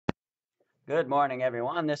Good morning,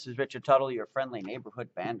 everyone. This is Richard Tuttle, your friendly neighborhood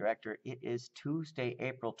band director. It is Tuesday,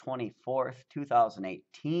 April 24th,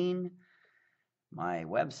 2018. My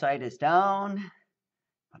website is down,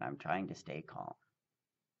 but I'm trying to stay calm.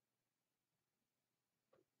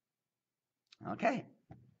 Okay,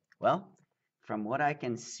 well, from what I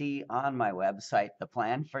can see on my website, the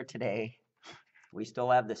plan for today, we still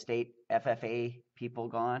have the state FFA people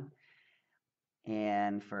gone.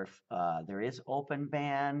 And there is open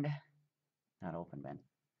band, not open band,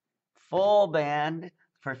 full band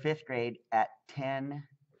for fifth grade at 10.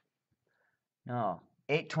 No,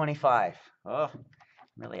 8:25. Oh, I'm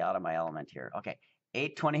really out of my element here. Okay,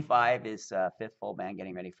 8:25 is fifth full band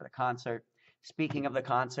getting ready for the concert. Speaking of the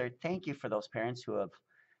concert, thank you for those parents who have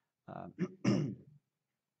uh,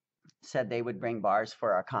 said they would bring bars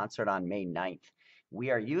for our concert on May 9th.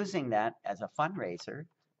 We are using that as a fundraiser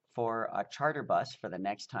for a charter bus for the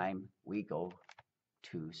next time we go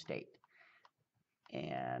to state.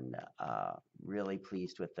 And really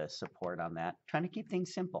pleased with the support on that. Trying to keep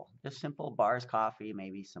things simple, just simple bars, coffee,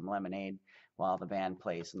 maybe some lemonade while the band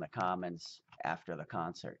plays in the Commons after the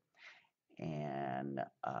concert. And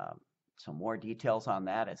some more details on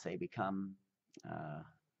that as they become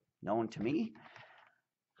known to me.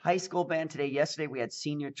 High school band today. Yesterday we had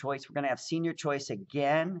senior choice. We're going to have senior choice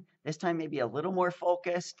again. This time maybe a little more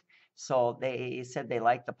focused. So they said they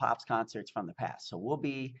like the Pops concerts from the past. So we'll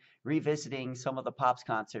be revisiting some of the Pops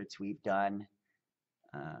concerts we've done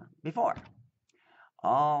before.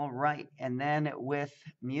 All right. And then with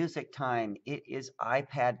music time, it is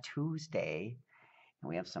iPad Tuesday. And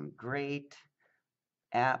we have some great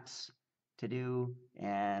apps to do.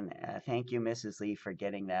 And thank you, Mrs. Lee, for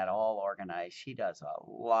getting that all organized. She does a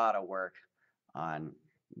lot of work on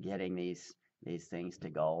getting these things to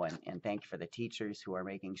go. And thank you for the teachers who are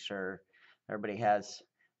making sure everybody has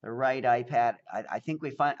the right iPad. I think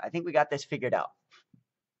we got this figured out.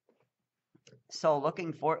 So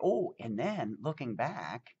and then looking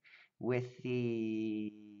back with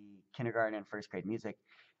the kindergarten and first grade music,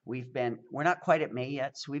 we're not quite at May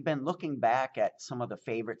yet, so we've been looking back at some of the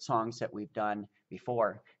favorite songs that we've done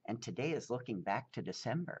before, and today is looking back to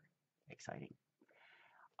December. Exciting.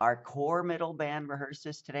 Our core middle band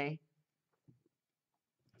rehearses today.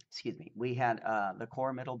 Excuse me. We had the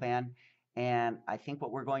core middle band, and I think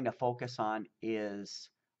what we're going to focus on is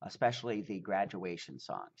especially the graduation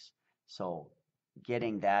songs. So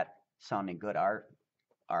getting that sounding good. Our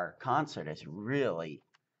concert is really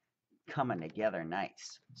coming together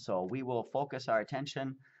nice. So we will focus our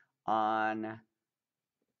attention on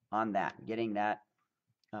that, getting that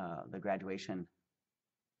the graduation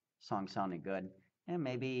song sounding good, and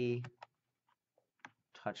maybe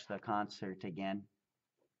touch the concert again.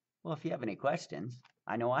 Well, if you have any questions,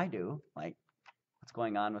 I know I do, like what's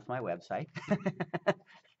going on with my website.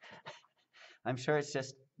 I'm sure it's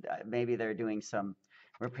just maybe they're doing some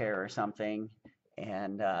repair or something.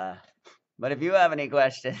 And but if you have any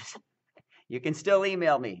questions, you can still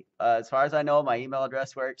email me. As far as I know, my email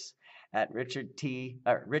address works at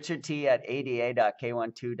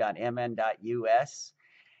richardt@ada.k12.mn.us.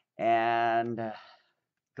 And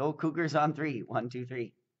go Cougars on 3. 1, 2,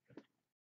 3.